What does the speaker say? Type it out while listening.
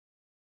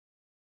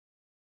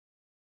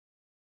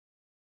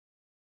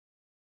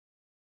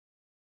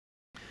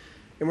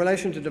In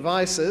relation to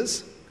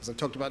devices, because I've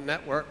talked about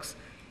networks,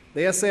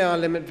 the SAR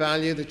limit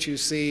value that you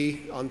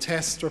see on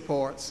test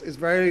reports is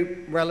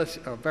very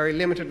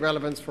limited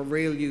relevance for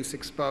real use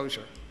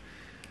exposure.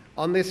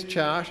 On this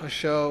chart, I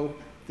show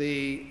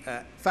the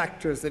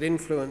factors that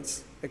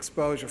influence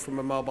exposure from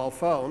a mobile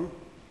phone.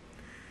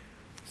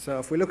 So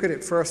if we look at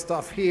it first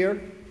off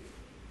here,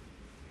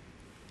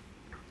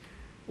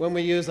 when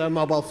we use our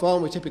mobile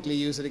phone, we typically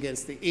use it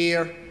against the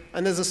ear,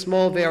 and there's a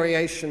small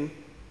variation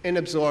in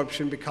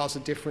absorption because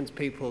of different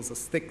people's, the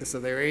thickness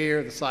of their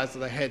ear, the size of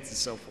their heads, and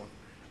so forth.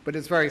 But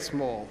it's very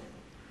small.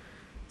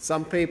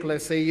 Some people, I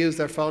see, use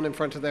their phone in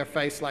front of their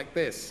face like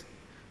this.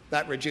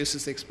 That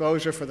reduces the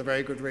exposure for the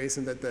very good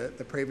reason that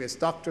the previous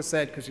doctor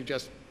said, because you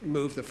just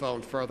move the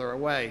phone further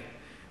away.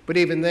 But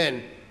even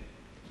then,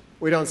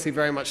 we don't see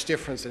very much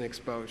difference in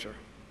exposure.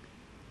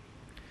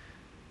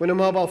 When a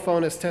mobile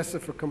phone is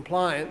tested for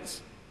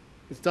compliance,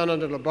 it's done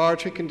under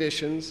laboratory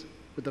conditions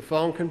with the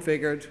phone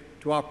configured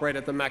to operate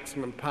at the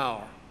maximum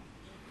power.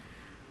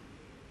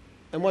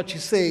 And what you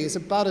see is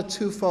about a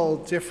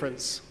twofold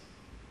difference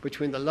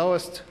between the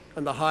lowest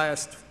and the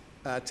highest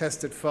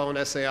tested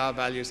phone SAR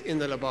values in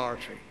the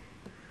laboratory.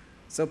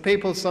 So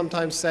people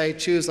sometimes say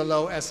choose a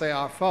low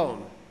SAR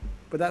phone,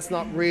 but that's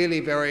not really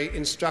very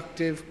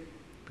instructive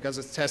because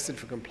it's tested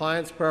for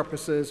compliance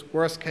purposes,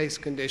 worst case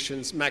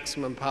conditions,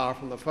 maximum power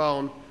from the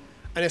phone,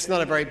 and it's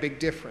not a very big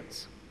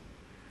difference.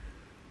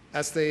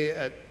 As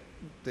the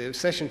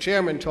session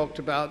chairman talked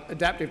about,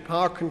 adaptive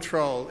power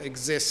control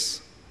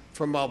exists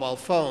for mobile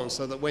phones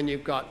so that when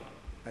you've got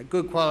a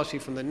good quality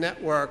from the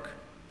network,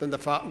 then the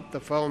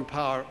phone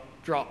power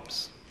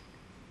drops.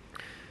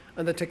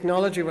 And the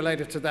technology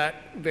related to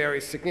that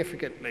varies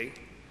significantly.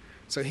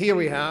 So here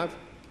we have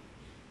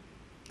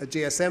a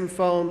GSM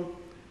phone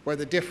where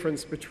the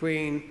difference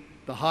between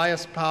the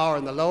highest power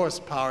and the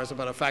lowest power is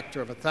about a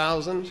factor of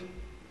 1,000,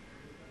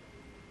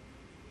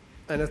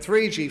 and a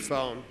 3G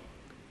phone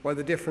where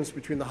the difference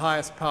between the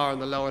highest power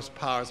and the lowest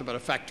power is about a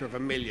factor of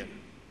 1,000,000.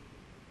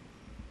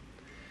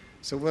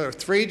 So with a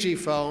 3G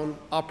phone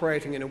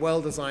operating in a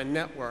well-designed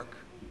network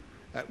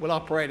will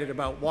operate at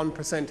about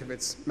 1% of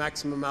its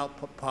maximum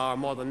output power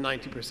more than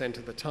 90%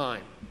 of the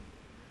time.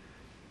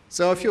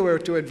 So if you were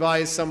to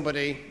advise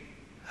somebody,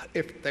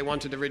 if they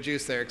wanted to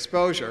reduce their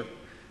exposure,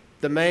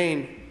 the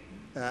main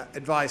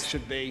advice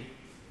should be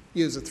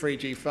use a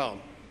 3G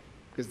phone,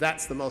 because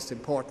that's the most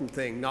important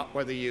thing, not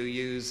whether you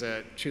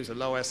choose a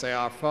low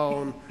SAR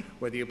phone,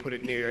 whether you put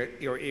it near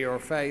your ear or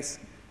face.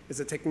 It's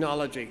a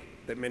technology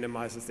that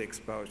minimizes the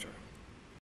exposure.